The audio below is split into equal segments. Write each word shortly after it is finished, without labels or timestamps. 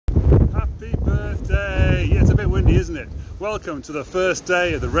birthday! Yeah, it's a bit windy, isn't it? Welcome to the first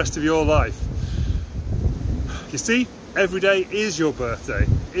day of the rest of your life. You see, every day is your birthday.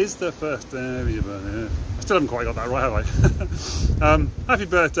 Is the first day of your birthday. I still haven't quite got that right, have I? Happy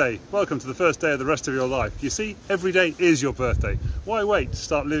birthday. Welcome to the first day of the rest of your life. You see, every day is your birthday. Why wait to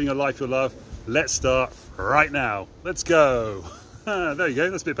start living a life you love? Let's start right now. Let's go. There you go.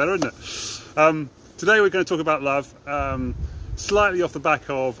 That's a bit better, isn't it? Today we're going to talk about love. Slightly off the back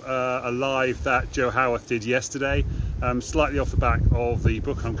of a live that Joe Howarth did yesterday. Slightly off the back of the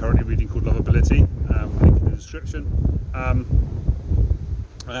book I'm currently reading called Loveability. Link in the description.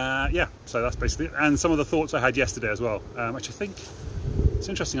 Yeah, so that's basically it. And some of the thoughts I had yesterday as well, which I think it's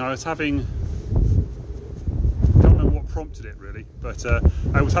interesting. I was having, I don't know what prompted it really, but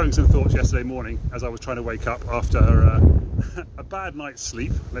I was having some thoughts yesterday morning as I was trying to wake up after a bad night's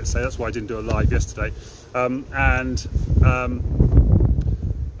sleep. Let's say that's why I didn't do a live yesterday. And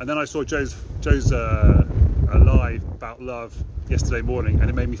then I saw Joe's live about love yesterday morning, and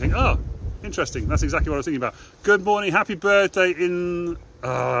it made me think, oh, interesting. That's exactly what I was thinking about. Good morning, happy birthday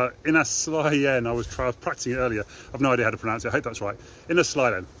Inasliyen. I was practicing it earlier. I've no idea how to pronounce it. I hope that's right.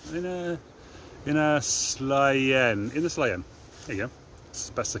 Inasliyen. Inasliyen. There you go. It's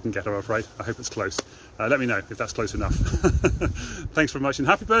the best I can get, I'm afraid. I hope it's close. Let me know if that's close enough. Thanks very much, and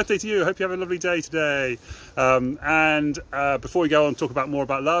happy birthday to you. I hope you have a lovely day today. Before we go on, talk about more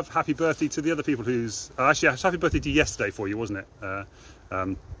about love. Happy birthday to the other people who's actually happy birthday to yesterday for you, wasn't it?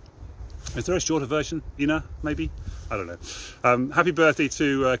 Is there a shorter version, Ina? Maybe, I don't know. Happy birthday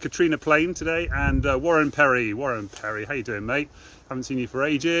to Katrina Plain today, and Warren Perry. Warren Perry, how you doing, mate? Haven't seen you for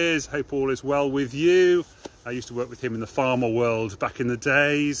ages. Hope all is well with you. I used to work with him in the pharma world back in the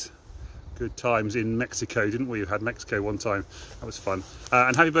days. Good times in Mexico, didn't we? We had Mexico one time. That was fun.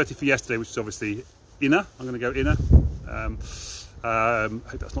 And happy birthday for yesterday, which is obviously Ina. I'm going to go Ina.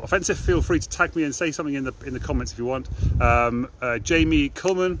 Hope that's not offensive. Feel free to tag me and say something in the comments if you want. Jamie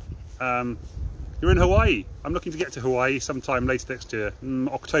Kuhlman, you're in Hawaii. I'm looking to get to Hawaii sometime later next year,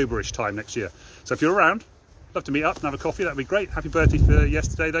 October-ish time next year. So if you're around, love to meet up and have a coffee. That'd be great. Happy birthday for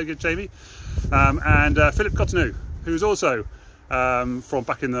yesterday, though, good Jamie. And Philip Godin, who's also from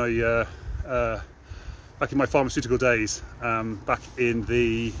back in the back in my pharmaceutical days, back in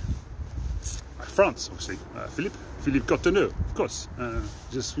the France, obviously. Philippe Godin, of course.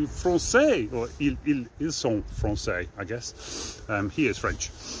 Je suis français, or ils sont français, I guess. He is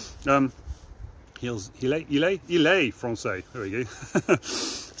French. Il est français. There we go.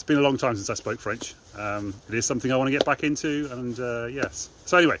 It's been a long time since I spoke French. It is something I want to get back into, and yes.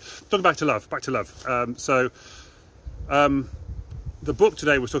 So anyway, talking back to love. The book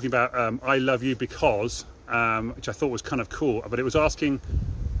today was talking about I love you because, which I thought was kind of cool, but it was asking,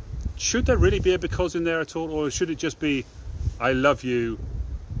 should there really be a because in there at all, or should it just be I love you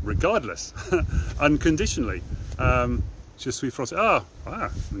regardless, unconditionally? Je suis français.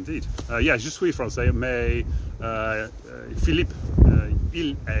 Indeed. Yeah, je suis français, mais Philippe,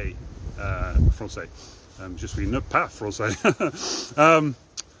 il est français. Je suis pas français.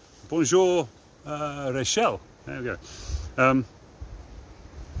 Bonjour, Rachel. There we go.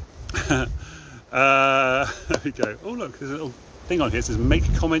 There we go. Oh look, there's a little thing on here. It says make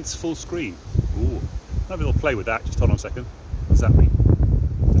comments full screen. Ooh, have a little play with that. Just hold on a second. What does that mean? I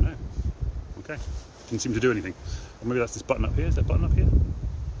don't know. Okay, didn't seem to do anything. Or maybe that's this button up here. Is that button up here?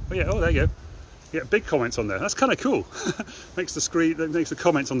 Oh yeah. Oh, there you go. Yeah, big comments on there. That's kind of cool. Makes the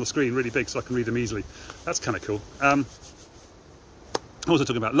comments on the screen really big, so I can read them easily. That's kind of cool. Also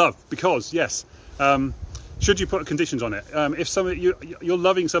talking about love, because yes. Should you put conditions on it? If you're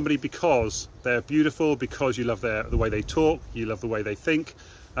loving somebody because they're beautiful, because you love the way they talk, you love the way they think,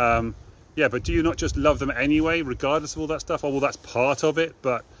 yeah, but do you not just love them anyway, regardless of all that stuff? Oh, well, that's part of it,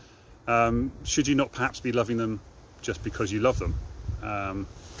 but should you not perhaps be loving them just because you love them?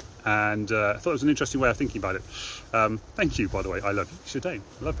 I thought it was an interesting way of thinking about it. Thank you, by the way. I love you. Shadane.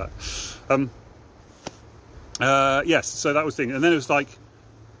 I love that. Yes, so that was the thing. And then it was like,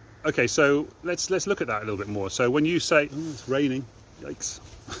 okay, so let's look at that a little bit more. So when you say, oh, it's raining, yikes.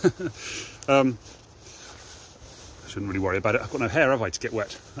 I shouldn't really worry about it. I've got no hair, have I, to get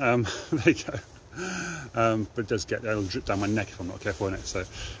wet? There you go. But it does it'll drip down my neck if I'm not careful in it. So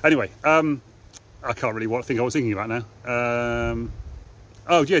anyway, I can't really think I was thinking about now.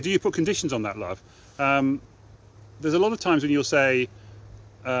 Oh yeah, do you put conditions on that love? There's a lot of times when you'll say,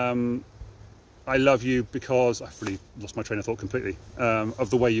 I love you because I've really lost my train of thought completely, of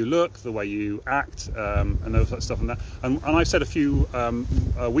the way you look, the way you act, and all that stuff and that. And I said a few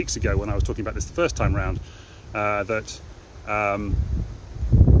weeks ago when I was talking about this the first time round that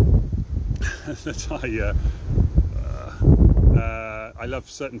I love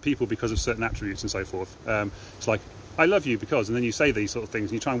certain people because of certain attributes and so forth. It's like, I love you because, and then you say these sort of things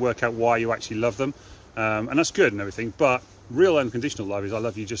and you try and work out why you actually love them. And that's good and everything, but real unconditional love is I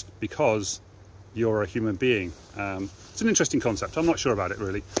love you just because you're a human being. It's an interesting concept. I'm not sure about it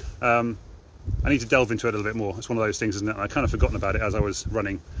really. I need to delve into it a little bit more. It's one of those things, isn't it? I kind of forgotten about it as I was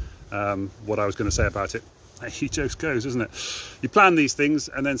running, what I was going to say about it. He just goes, isn't it? You plan these things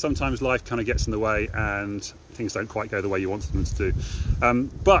and then sometimes life kind of gets in the way and things don't quite go the way you wanted them to do.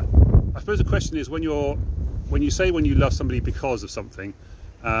 But I suppose the question is, when you say when you love somebody because of something,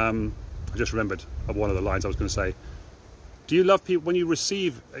 I just remembered one of the lines I was going to say. Do you love people when you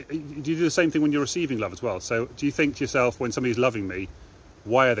receive? Do you do the same thing when you're receiving love as well? So do you think to yourself, when somebody's loving me,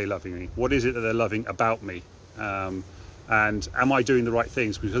 why are they loving me? What is it that they're loving about me? And am I doing the right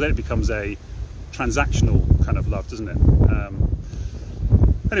things? Because then it becomes a transactional kind of love, doesn't it?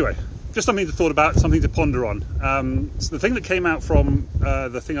 Anyway, just something to thought about, something to ponder on. So the thing that came out from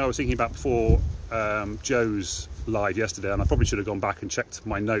the thing I was thinking about before Joe's live yesterday, and I probably should have gone back and checked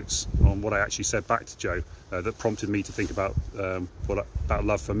my notes on what I actually said back to Joe that prompted me to think about about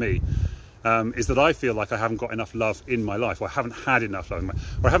love for me, is that I feel like I haven't got enough love in my life, or I haven't had enough love,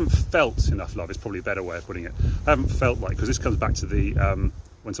 or I haven't felt enough love is probably a better way of putting it. I haven't felt like, because this comes back to the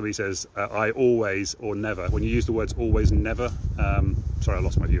when somebody says I always or never, when you use the words always and never, sorry, I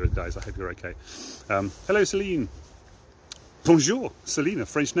lost my viewers, guys, I hope you're okay. Hello Celine, bonjour Celine, a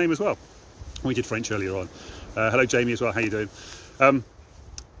French name as well. We did French earlier on. Hello Jamie as well, how you doing? I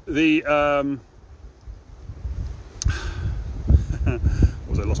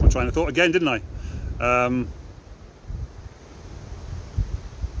lost my train of thought again, didn't I?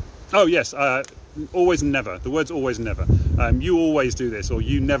 Oh yes, always and never. The words always and never. You always do this, or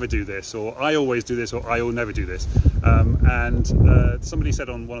you never do this, or I always do this, or I will never do this. And somebody said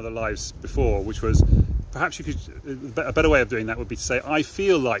on one of the lives before, which was, perhaps you could, a better way of doing that would be to say, I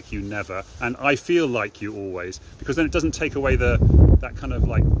feel like you never, and I feel like you always, because then it doesn't take away that kind of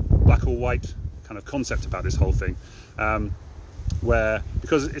like black or white kind of concept about this whole thing. Where,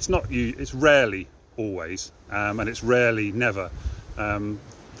 because it's not you, it's rarely always, and it's rarely never.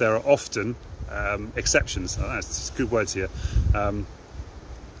 There are often exceptions. That's good words here.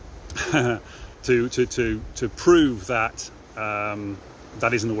 To prove that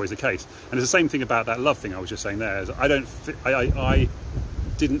that isn't always the case. And it's the same thing about that love thing I was just saying there. Is I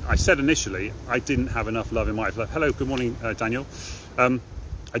said initially I didn't have enough love in my life. Hello, good morning, Daniel. I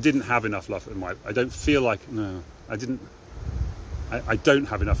didn't have enough love in my. I don't feel like I didn't. I don't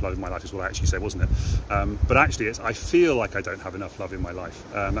have enough love in my life is what I actually said, wasn't it? But actually, it's I feel like I don't have enough love in my life.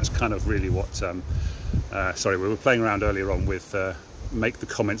 That's kind of really what. Sorry, we were playing around earlier on with make the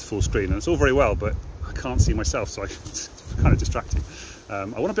comments full screen, and it's all very well, but I can't see myself, so it's kind of distracting. I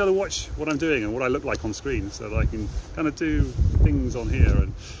want to be able to watch what I'm doing and what I look like on screen, so that I can kind of do things on here.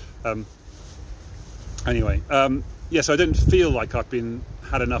 And anyway, yeah, so I don't feel like I've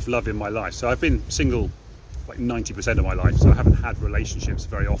had enough love in my life. So I've been single like 90% of my life, so I haven't had relationships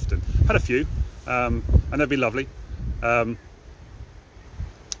very often. Had a few, and they'd be lovely, but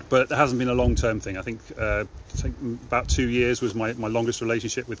it hasn't been a long-term thing. I think about 2 years was my longest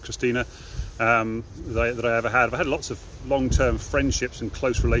relationship with Katrina that I ever had. I've had lots of long-term friendships and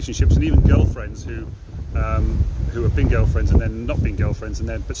close relationships, and even girlfriends who have been girlfriends and then not been girlfriends, and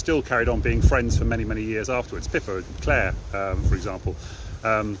then but still carried on being friends for many years afterwards. Pippa and Claire, for example.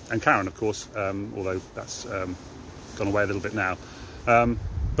 And Karen, of course, although that's gone away a little bit now.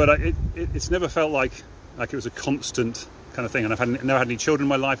 But it's never felt like it was a constant kind of thing. And I've never had any children in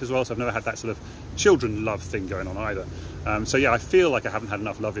my life as well, so I've never had that sort of children love thing going on either. So yeah, I feel like I haven't had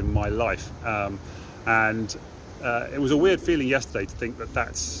enough love in my life. And it was a weird feeling yesterday to think that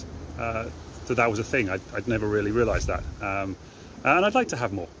that was a thing. I'd never really realised that. And I'd like to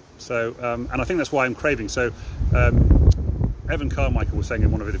have more. So, and I think that's why I'm craving. So, Evan Carmicheal was saying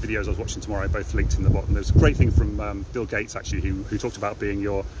in one of the videos I was watching tomorrow, both linked in the bottom, there's a great thing from Bill Gates actually, who talked about being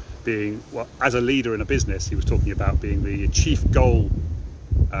well, as a leader in a business, he was talking about being the chief goal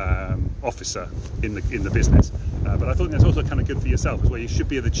officer in the business. But I thought that's also kind of good for yourself as well. You should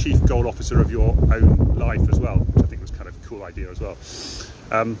be the chief goal officer of your own life as well, which I think was kind of a cool idea as well.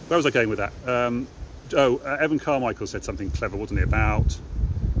 Where was I going with that? Evan Carmicheal said something clever, wasn't it, about...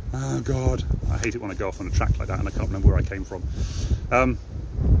 Oh God, I hate it when I go off on a track like that and I can't remember where I came from.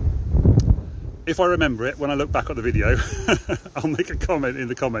 If I remember it, when I look back at the video, I'll make a comment in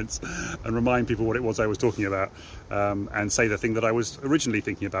the comments and remind people what it was I was talking about, and say the thing that I was originally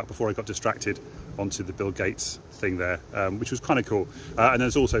thinking about before I got distracted onto the Bill Gates thing there, which was kind of cool. And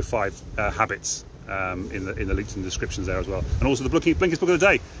there's also 5 habits in the links in the descriptions there as well. And also the Blinkist book of the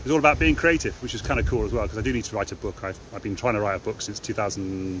day is all about being creative, which is kind of cool as well, because I do need to write a book. I've been trying to write a book since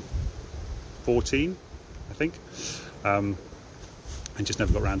 2014, I think, and just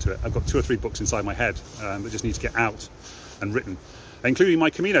never got around to it. I've got 2 or 3 books inside my head that just need to get out and written, including my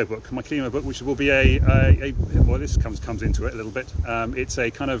Camino book, which will be well, this comes into it a little bit. It's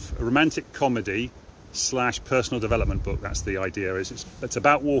a kind of romantic comedy / personal development book. That's the idea. It's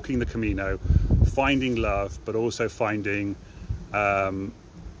about walking the Camino, finding love, but also finding personal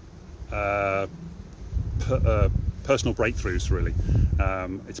breakthroughs, really.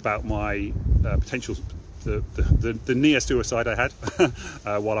 It's about my potential, the near suicide I had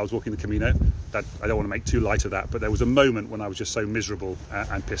while I was walking the Camino. That I don't want to make too light of that, but there was a moment when I was just so miserable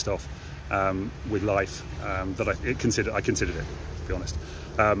and pissed off with life that I considered it, to be honest.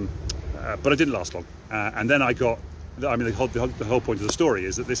 But it didn't last long, and then I got. I mean, the whole point of the story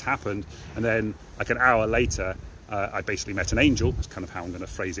is that this happened, and then like an hour later, I basically met an angel. That's kind of how I'm going to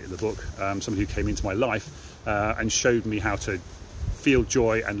phrase it in the book. Somebody who came into my life and showed me how to feel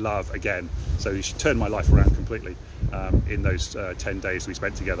joy and love again. So she turned my life around completely in those 10 days we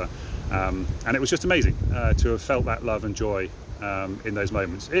spent together, and it was just amazing to have felt that love and joy in those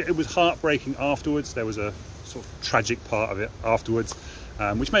moments. It was heartbreaking afterwards. There was a sort of tragic part of it afterwards,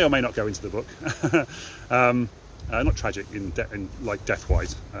 which may or may not go into the book. Not tragic in like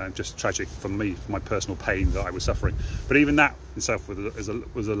death-wise, just tragic for me, for my personal pain that I was suffering. But even that itself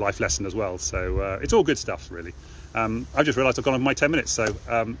was a life lesson as well. So it's all good stuff, really. I've just realised I've gone over my 10 minutes, so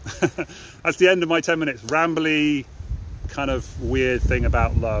that's the end of my 10 minutes. Rambly, kind of weird thing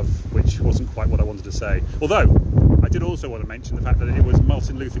about love, which wasn't quite what I wanted to say. Although I did also want to mention the fact that it was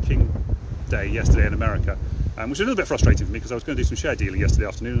Martin Luther King Day yesterday in America. Which is a little bit frustrating for me, because I was going to do some share dealing yesterday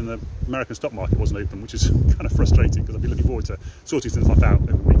afternoon and the American stock market wasn't open, which is kind of frustrating because I've been looking forward to sorting some stuff out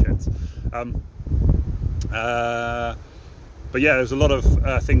over weekends. But yeah, there's a lot of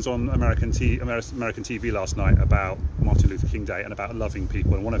things on American TV last night about Martin Luther King Day and about loving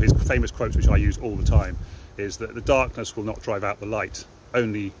people. And one of his famous quotes, which I use all the time, is that the darkness will not drive out the light,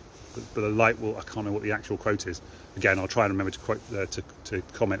 but the light will. I can't remember what the actual quote is. Again, I'll try and remember to quote to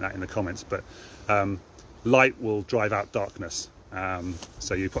comment that in the comments. But light will drive out darkness.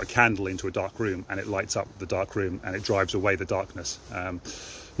 So you put a candle into a dark room and it lights up the dark room and it drives away the darkness.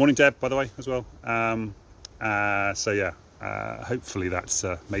 Morning, Deb, by the way, as well. So yeah, hopefully that's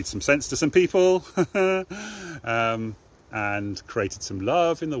made some sense to some people and created some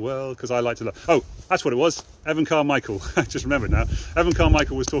love in the world, because I like to love. Oh, that's what it was. Evan Carmicheal. I just remembered now. Evan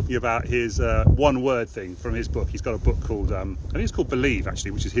Carmicheal was talking about his one word thing from his book. He's got a book called, I think it's called Believe,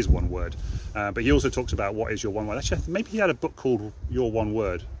 actually, which is his one word. But he also talks about what is your one word. Actually, maybe he had a book called Your One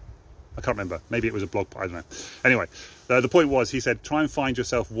Word. I can't remember. Maybe it was a blog, I don't know. Anyway, the point was, he said, try and find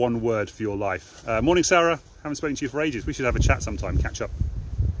yourself one word for your life. Morning, Sarah. Haven't spoken to you for ages. We should have a chat sometime, catch up.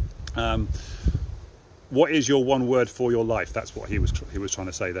 What is your one word for your life? That's what he was trying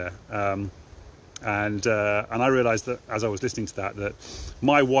to say there. And I realised that as I was listening to that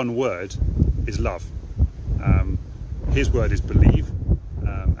my one word is love. His word is believe.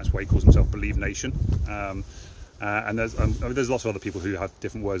 That's why he calls himself Believe Nation. And there's lots of other people who have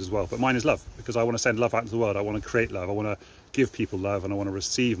different words as well, but mine is love, because I want to send love out into the world. I want to create love. I want to give people love, and I want to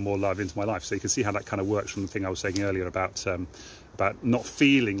receive more love into my life. So you can see how that kind of works from the thing I was saying earlier about not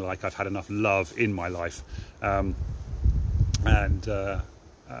feeling like I've had enough love in my life. Yeah,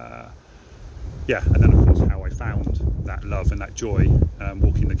 and then of course how I found that love and that joy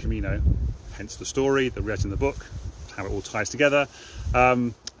walking the Camino, hence the story, the rest in the book, how it all ties together.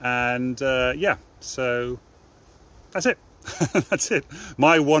 Yeah, so that's it. That's it.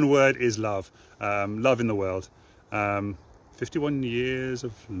 My one word is love. Love in the world. 51 years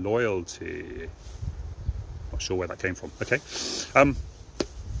of loyalty. Not sure where that came from. Okay.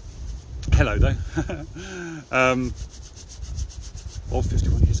 Hello though. Of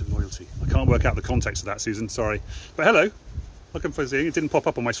 51 years of loyalty. I can't work out the context of that, Susan. Sorry. But hello. Looking for seeing. It didn't pop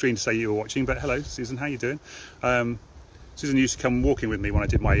up on my screen to say you were watching, but hello, Susan. How you doing? Susan used to come walking with me when I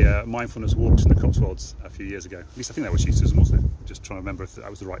did my mindfulness walks in the Cotswolds a few years ago. At least I think that was she, Susan, wasn't it? I'm just trying to remember if that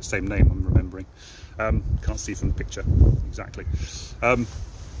was the right same name I'm remembering. Can't see from the picture exactly.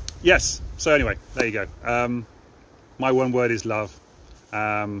 Yes, so anyway, there you go. My one word is love.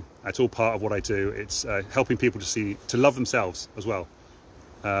 It's all part of what I do. It's helping people to love themselves as well.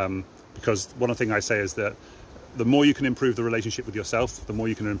 Because one thing I say is that the more you can improve the relationship with yourself, the more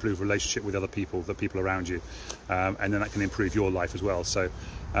you can improve the relationship with other people, the people around you, and then that can improve your life as well. So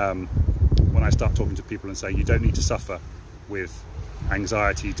when I start talking to people and say you don't need to suffer with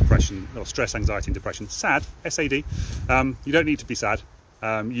anxiety, depression, or stress, anxiety and depression, SAD, SAD, you don't need to be sad.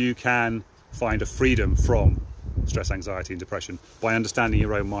 You can find a freedom from stress, anxiety and depression by understanding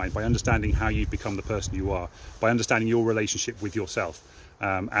your own mind, by understanding how you've become the person you are, by understanding your relationship with yourself,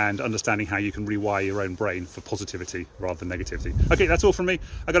 and understanding how you can rewire your own brain for positivity rather than negativity. Okay, that's all from me.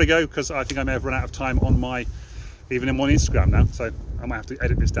 I gotta go because I think I may have run out of time on my Instagram now, so I might have to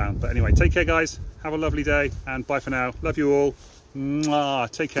edit this down. But anyway, take care guys, have a lovely day, and bye for now. Love you all. Mwah.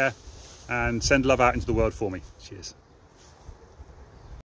 Take care and send love out into the world for me. Cheers.